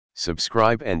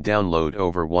Subscribe and download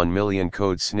over 1 million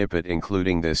code snippet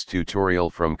including this tutorial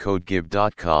from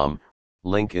codegive.com,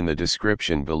 link in the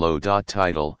description below.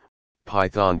 Title,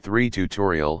 Python 3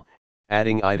 tutorial,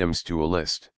 adding items to a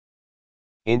list.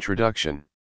 Introduction.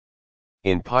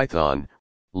 In Python,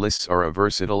 lists are a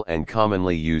versatile and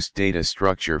commonly used data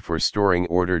structure for storing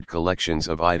ordered collections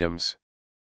of items.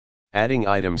 Adding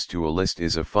items to a list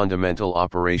is a fundamental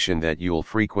operation that you'll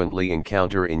frequently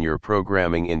encounter in your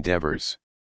programming endeavors.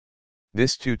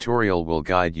 This tutorial will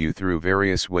guide you through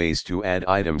various ways to add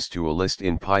items to a list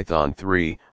in Python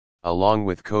 3, along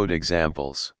with code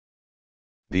examples.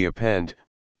 The append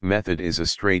method is a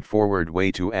straightforward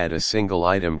way to add a single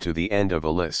item to the end of a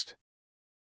list.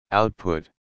 Output.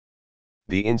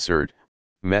 The insert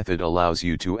method allows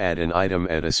you to add an item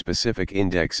at a specific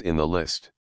index in the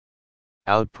list.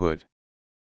 Output.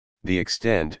 The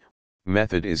extend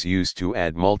method is used to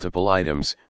add multiple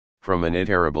items, from an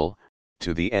iterable,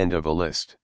 to the end of a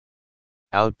list.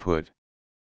 Output.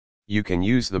 You can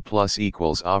use the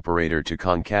 += operator to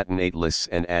concatenate lists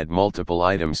and add multiple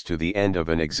items to the end of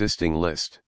an existing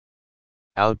list.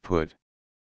 Output.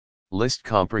 List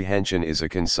comprehension is a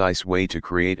concise way to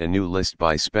create a new list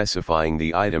by specifying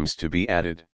the items to be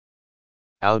added.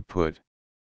 Output.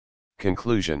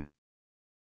 Conclusion.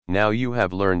 Now you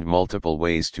have learned multiple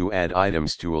ways to add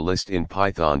items to a list in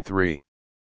Python 3.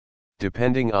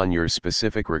 Depending on your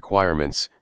specific requirements,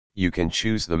 you can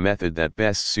choose the method that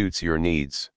best suits your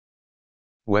needs.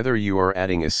 Whether you are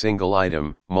adding a single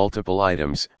item, multiple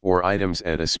items, or items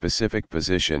at a specific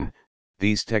position,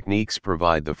 these techniques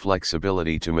provide the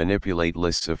flexibility to manipulate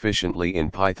lists efficiently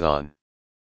in Python.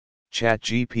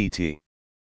 ChatGPT